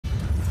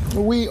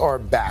We are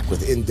back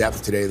with In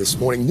Depth today this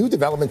morning. New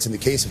developments in the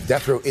case of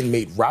death row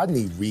inmate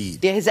Rodney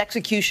Reed. His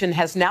execution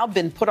has now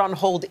been put on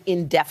hold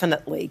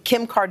indefinitely.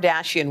 Kim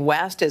Kardashian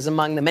West is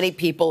among the many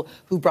people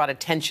who brought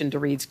attention to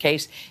Reed's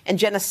case. And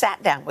Jenna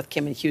sat down with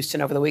Kim in Houston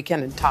over the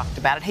weekend and talked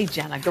about it. Hey,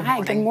 Jenna, good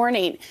morning. Hi, good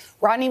morning.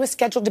 Rodney was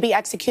scheduled to be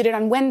executed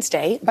on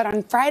Wednesday, but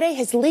on Friday,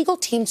 his legal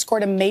team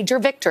scored a major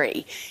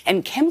victory.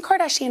 And Kim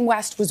Kardashian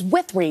West was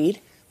with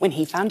Reed when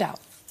he found out.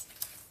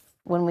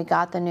 When we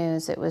got the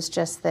news, it was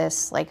just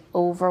this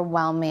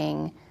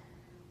overwhelming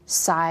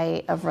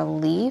sigh of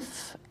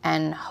relief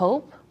and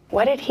hope.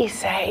 What did he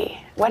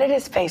say? What did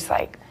his face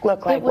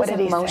look like? It was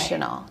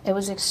emotional. It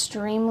was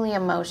extremely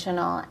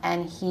emotional,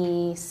 and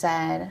he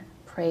said,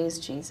 "Praise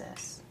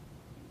Jesus."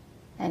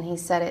 And he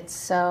said it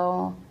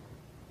so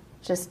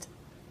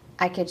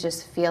I could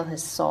just feel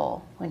his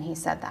soul when he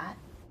said that.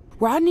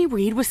 Rodney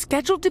Reed was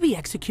scheduled to be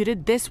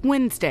executed this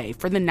Wednesday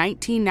for the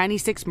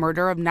 1996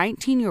 murder of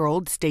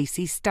 19-year-old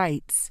Stacey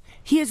Stites.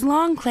 He has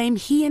long claimed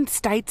he and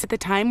Stites at the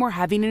time were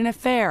having an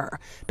affair,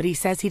 but he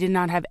says he did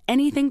not have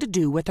anything to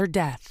do with her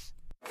death.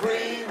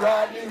 Free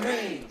Rodney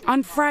Reed.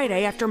 On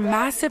Friday, after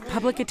massive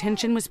public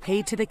attention was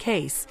paid to the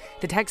case,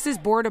 the Texas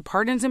Board of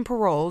Pardons and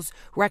Paroles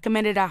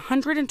recommended a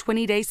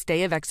 120-day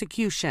stay of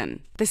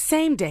execution. The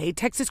same day,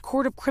 Texas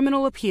Court of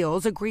Criminal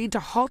Appeals agreed to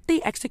halt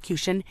the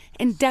execution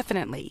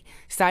indefinitely,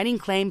 citing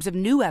claims of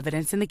new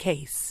evidence in the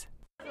case.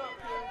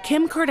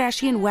 Kim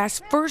Kardashian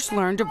West first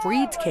learned of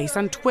Reed's case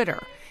on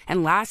Twitter,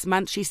 and last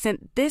month she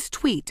sent this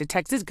tweet to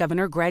Texas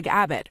Governor Greg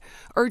Abbott,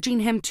 urging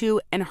him to,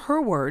 in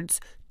her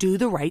words, do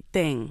the right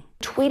thing.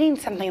 Tweeting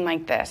something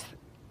like this,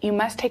 you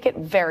must take it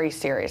very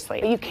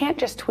seriously. You can't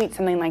just tweet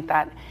something like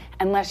that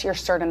unless you're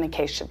certain the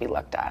case should be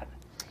looked at.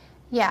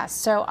 Yeah,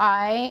 so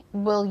I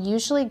will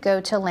usually go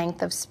to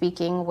length of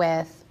speaking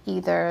with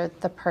either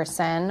the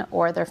person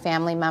or their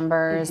family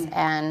members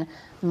and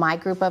my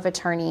group of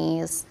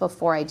attorneys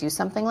before I do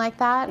something like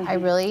that. I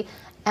really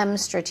am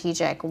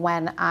strategic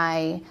when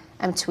I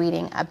am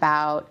tweeting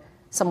about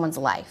someone's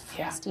life.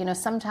 Yeah.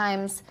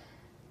 Sometimes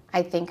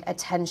I think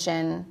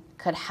attention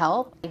could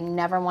help. I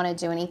never want to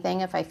do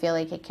anything if I feel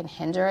like it can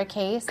hinder a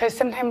case. Because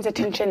sometimes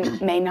attention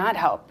may not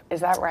help. Is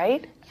that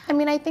right? I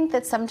mean, I think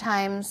that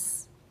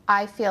sometimes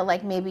I feel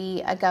like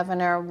maybe a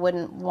governor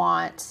wouldn't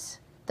want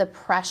the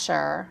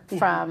pressure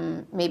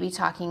from maybe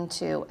talking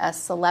to a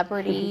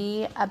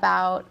celebrity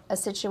about a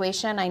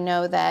situation. I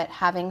know that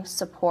having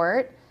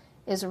support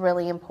is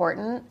really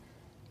important.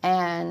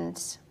 And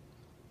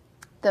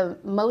the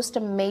most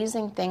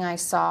amazing thing I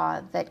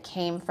saw that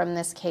came from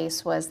this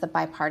case was the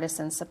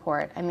bipartisan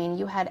support. I mean,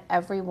 you had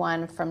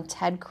everyone from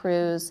Ted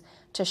Cruz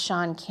to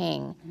Sean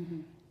King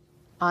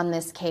on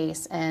this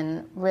case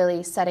and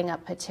really setting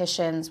up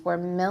petitions where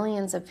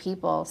millions of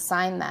people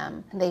sign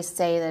them. They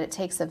say that it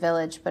takes a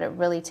village, but it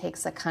really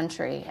takes a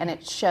country, and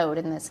it showed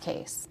in this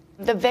case.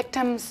 The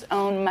victim's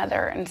own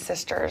mother and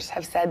sisters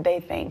have said they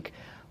think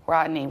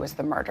Rodney was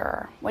the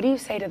murderer. What do you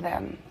say to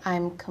them?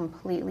 I'm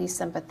completely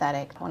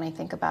sympathetic. When I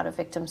think about a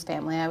victim's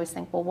family, I always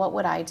think, well, what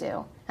would I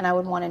do? And I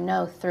would want to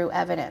know through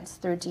evidence,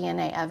 through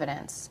DNA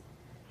evidence,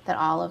 that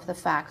all of the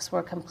facts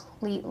were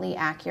completely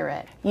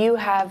accurate. You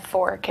have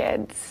 4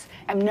 kids.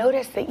 I've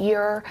noticed that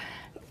your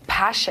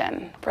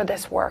passion for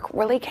this work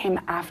really came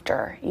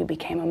after you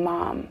became a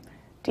mom.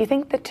 Do you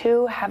think the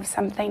two have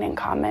something in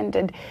common?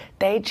 Did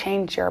they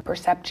change your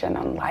perception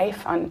on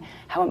life, on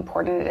how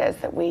important it is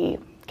that we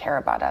care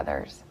about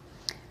others?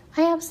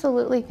 I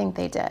absolutely think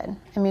they did.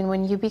 I mean,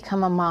 when you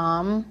become a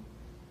mom,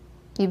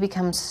 you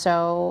become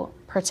so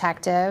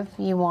protective.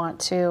 You want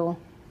to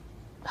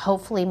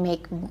hopefully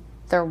make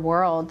their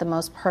world the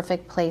most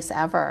perfect place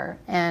ever,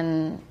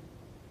 and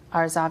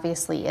ours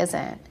obviously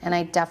isn't. And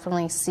I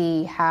definitely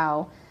see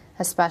how,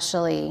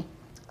 especially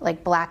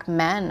Black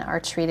men are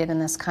treated in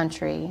this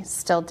country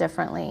still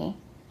differently.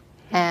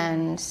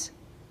 And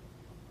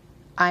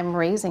I'm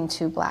raising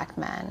 2 Black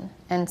men,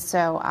 and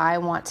so I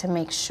want to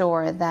make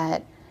sure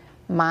that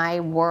my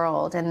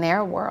world and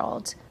their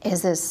world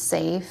is as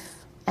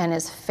safe and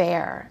as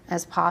fair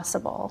as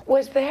possible.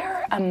 Was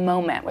there a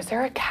moment, was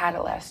there a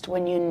catalyst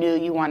when you knew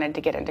you wanted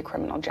to get into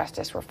criminal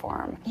justice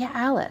reform? Yeah,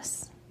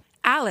 Alice.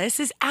 Alice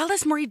is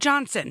Alice Marie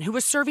Johnson, who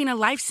was serving a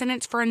life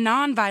sentence for a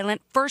nonviolent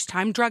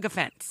first-time drug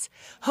offense.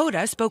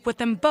 Hoda spoke with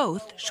them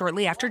both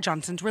shortly after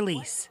Johnson's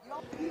release.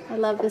 I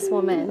love this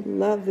woman.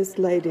 Love this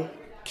lady.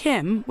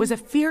 Kim was a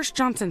fierce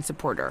Johnson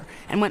supporter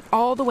and went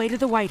all the way to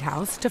the White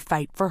House to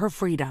fight for her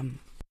freedom.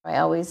 I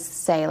always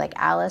say,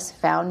 Alice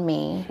found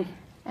me,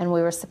 and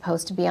we were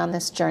supposed to be on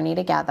this journey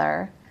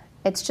together.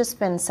 It's just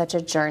been such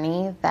a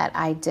journey that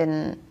I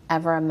didn't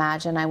ever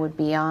imagine I would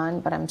be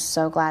on, but I'm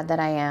so glad that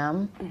I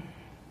am.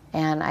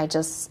 And I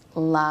just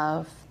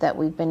love that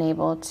we've been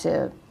able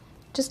to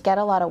just get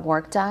a lot of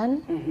work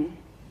done.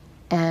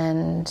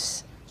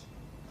 And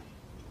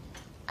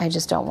I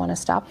just don't want to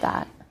stop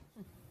that.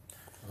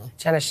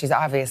 Jenna, she's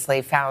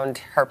obviously found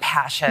her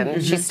passion.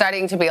 She's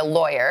studying to be a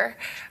lawyer.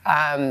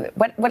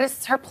 What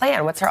is her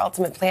plan? What's her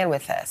ultimate plan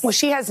with this? Well,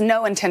 she has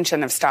no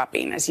intention of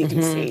stopping, as you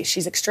can see.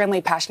 She's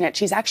extremely passionate.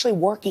 She's actually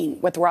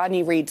working with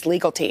Rodney Reed's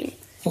legal team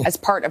as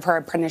part of her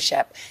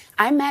apprenticeship.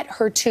 I met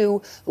her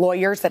 2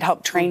 lawyers that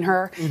helped train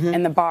her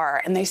in the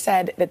bar, and they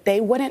said that they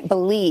wouldn't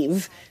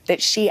believe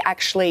that she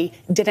actually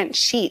didn't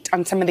cheat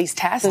on some of these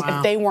tests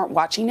if they weren't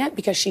watching it,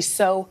 because she's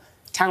so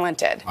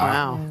talented.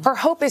 Wow. Her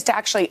hope is to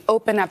actually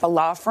open up a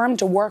law firm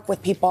to work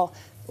with people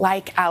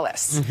like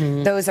Alice,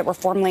 those that were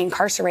formerly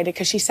incarcerated,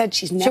 because she said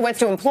she wants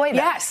to employ them.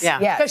 Yes,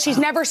 Yeah. because she's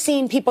never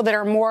seen people that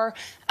are more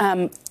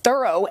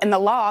thorough in the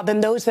law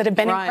than those that have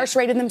been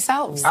incarcerated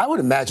themselves. I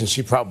would imagine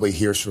she probably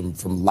hears from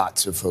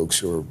lots of folks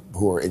who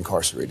are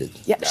incarcerated.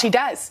 Yeah, she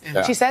does.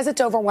 Yeah. She says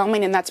it's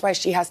overwhelming, and that's why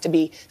she has to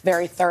be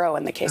very thorough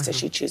in the cases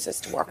she chooses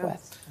to work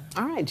with.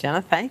 All right,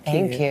 Jenna, thank you.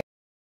 Thank you.